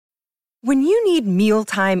When you need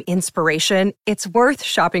mealtime inspiration, it's worth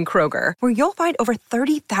shopping Kroger, where you'll find over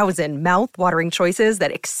 30,000 mouth-watering choices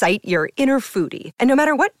that excite your inner foodie. And no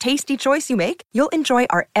matter what tasty choice you make, you'll enjoy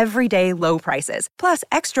our everyday low prices, plus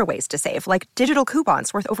extra ways to save, like digital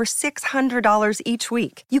coupons worth over $600 each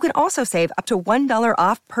week. You can also save up to $1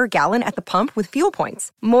 off per gallon at the pump with fuel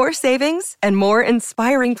points. More savings and more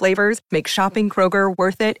inspiring flavors make shopping Kroger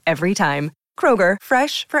worth it every time. Kroger,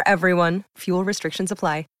 fresh for everyone. Fuel restrictions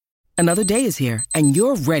apply. Another day is here, and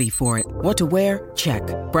you're ready for it. What to wear? Check.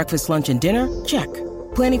 Breakfast, lunch, and dinner? Check.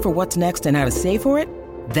 Planning for what's next and how to save for it?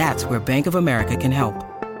 That's where Bank of America can help.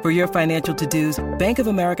 For your financial to-dos, Bank of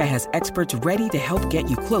America has experts ready to help get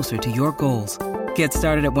you closer to your goals. Get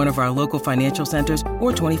started at one of our local financial centers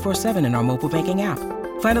or 24/7 in our mobile banking app.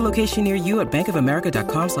 Find a location near you at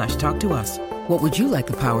bankofamerica.com/talktous. What would you like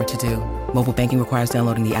the power to do? Mobile banking requires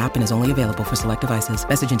downloading the app and is only available for select devices.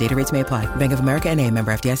 Message and data rates may apply. Bank of America N.A.,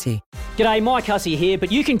 member FDIC. G'day, Mike Hussey here,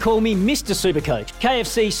 but you can call me Mr. Supercoach.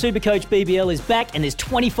 KFC Supercoach BBL is back and there's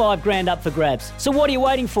 25 grand up for grabs. So what are you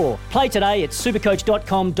waiting for? Play today at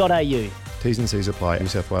supercoach.com.au. T's and C's apply. New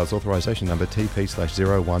South Wales authorisation number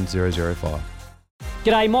TP/01005.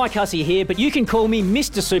 G'day, Mike Hussey here, but you can call me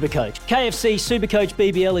Mr. Supercoach. KFC Supercoach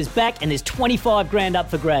BBL is back and there's 25 grand up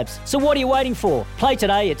for grabs. So what are you waiting for? Play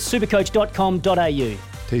today at supercoach.com.au.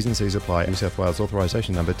 T's and C's apply. New South Wales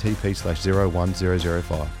authorisation number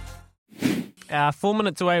TP/01005. 4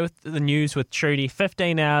 minutes away with the news with Trudy.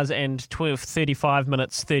 15 hours and 35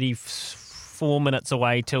 minutes, 34 minutes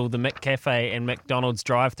away till the McCafe and McDonald's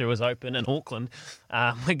drive-thru is open in Auckland.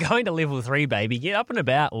 We're going to level 3, baby. Get up and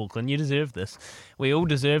about, Auckland. You deserve this. We all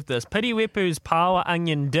deserve this. Piri Wepu's power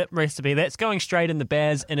onion dip recipe, that's going straight in the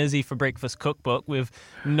Baz and Izzy for Breakfast cookbook. We've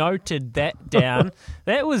noted that down.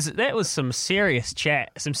 That was some serious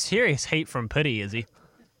chat, some serious heat from Piri, Izzy.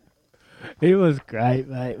 He was great,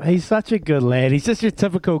 mate. He's such a good lad. He's just your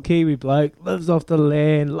typical Kiwi bloke. Lives off the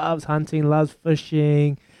land, loves hunting, loves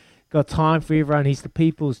fishing. Got time for everyone. He's the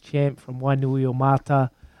people's champ from Wainui o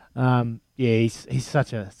Mata. He's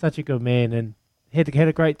such a good man and had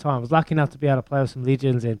a great time. I was lucky enough to be able to play with some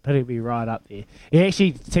legends and put it be right up there. He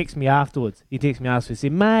actually texted me afterwards. He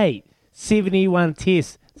said, mate, 71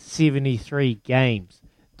 tests, 73 games.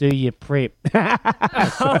 Do your prep.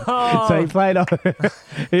 So he played.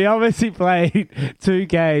 He obviously played 2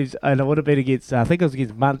 games, and it would have been against. I think it was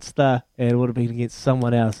against Munster, and it would have been against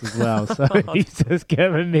someone else as well. So he's just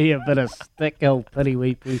giving me a bit of stick, old Piri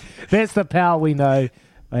Wepu. That's the power we know.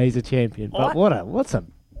 He's a champion. But what's a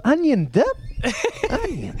onion dip?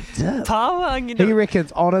 Onion dip. Power onion dip. He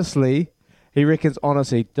reckons honestly, do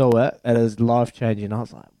it. It is life changing. I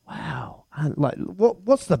was like, wow. Like,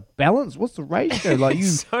 what's the balance? What's the ratio? Like, you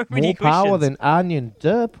So more power than onion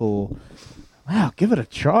dip, or wow, give it a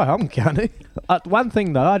try. I'm gonna. One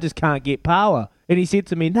thing though, I just can't get power. And he said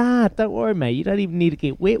to me, "Nah, don't worry, mate. You don't even need to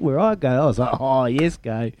get wet where I go." I was like, "Oh yes,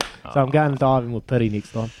 go." So I'm going diving with Piri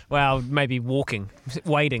next time. Well, maybe walking,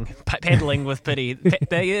 wading, paddling with Piri.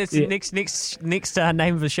 It's next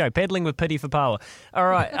name of the show, paddling with Piri for power. All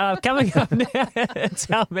right, coming up now,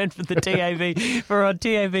 it's our man for the TAV. For our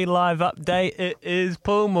TAV live update, it is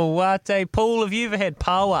Paul Mawate. Paul, have you ever had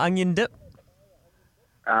power onion dip?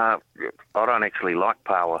 I don't actually like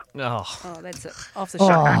power. Oh, that's it. Off the show.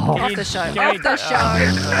 Off the show. Off the show.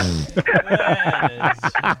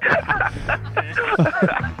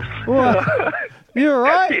 What? You're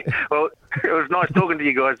right. Well, it was nice talking to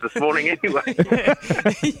you guys this morning anyway.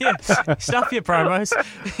 Yeah, stuff your promos.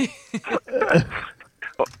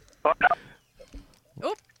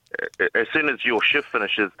 As soon as your shift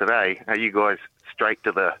finishes today, are you guys straight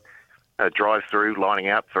to the drive-through lining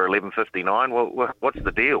up for 11:59? Well, what's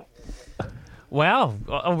the deal? Wow,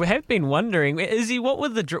 I have been wondering, Izzy, what were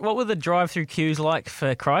the drive-through queues like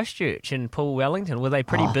for Christchurch and Paul Wellington? Were they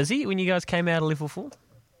pretty busy when you guys came out of level 4?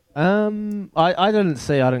 I didn't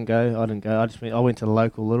see. I didn't go. I went to the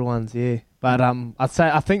local little ones. Yeah, but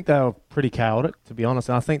I think they were pretty chaotic, to be honest.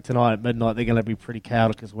 And I think tonight at midnight they're going to be pretty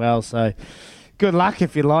chaotic as well. So. Good luck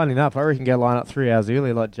if you're lining up. I reckon go line up 3 hours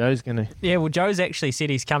early like Joe's going to. Yeah, well, Joe's actually said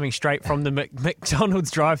he's coming straight from the McDonald's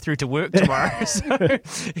drive-through to work tomorrow. So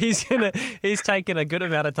he's taking a good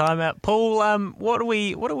amount of time out. Paul, what are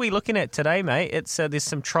we looking at today, mate? It's there's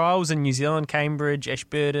some trials in New Zealand, Cambridge,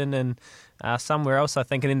 Ashburton, and somewhere else, I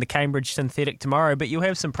think, and then the Cambridge Synthetic tomorrow. But you'll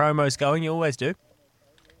have some promos going. You always do.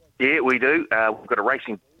 Yeah, we do. We've got a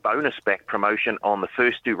racing bonus back promotion on the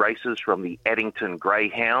first 2 races from the Addington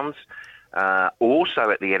Greyhounds. Also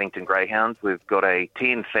at the Addington Greyhounds, we've got a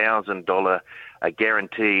 $10,000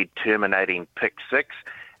 guaranteed terminating pick 6,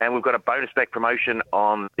 and we've got a bonus back promotion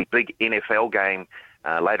on the big NFL game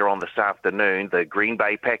Later on this afternoon, the Green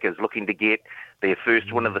Bay Packers looking to get their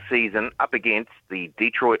first win of the season up against the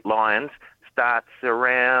Detroit Lions. Starts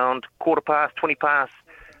around 20 past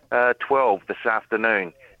 12 this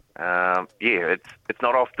afternoon. It's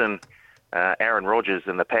not often Aaron Rodgers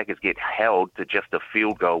and the Packers get held to just a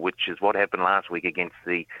field goal, which is what happened last week against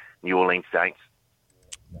the New Orleans Saints.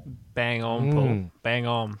 Bang on, Paul. Bang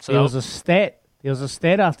on. So There was a stat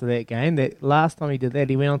after that game that last time he did that,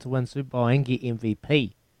 he went on to win Super Bowl and get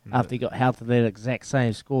MVP after he got held to that exact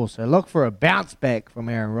same score. So look for a bounce back from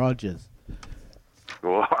Aaron Rodgers.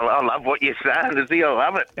 Well, I love what you're saying, Izzy. I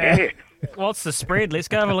love it. Yeah. What's the spread? Let's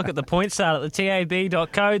go have a look at the point start at the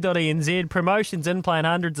tab.co.nz. Promotions in play and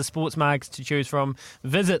hundreds of sports markets to choose from.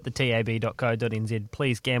 Visit the tab.co.nz.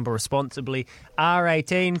 Please gamble responsibly.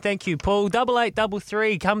 R18. Thank you, Paul.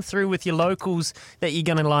 8833. Come through with your locals that you're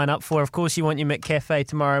going to line up for. Of course, you want your McCafe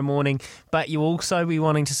tomorrow morning, but you also be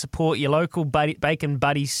wanting to support your local Bacon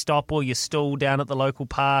Buddy stop or your stall down at the local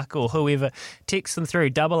park or whoever. Text them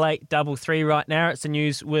through. 8833 right now. It's the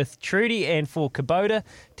news with Trudy and for Kubota.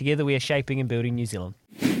 Together we are shaping and building New Zealand.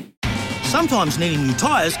 Sometimes needing new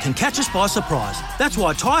tyres can catch us by surprise. That's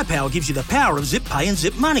why Tyre Power gives you the power of Zip Pay and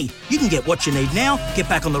Zip Money. You can get what you need now, get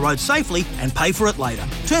back on the road safely and pay for it later.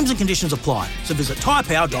 Terms and conditions apply. So visit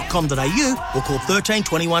tyrepower.com.au or call 13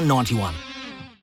 21 91.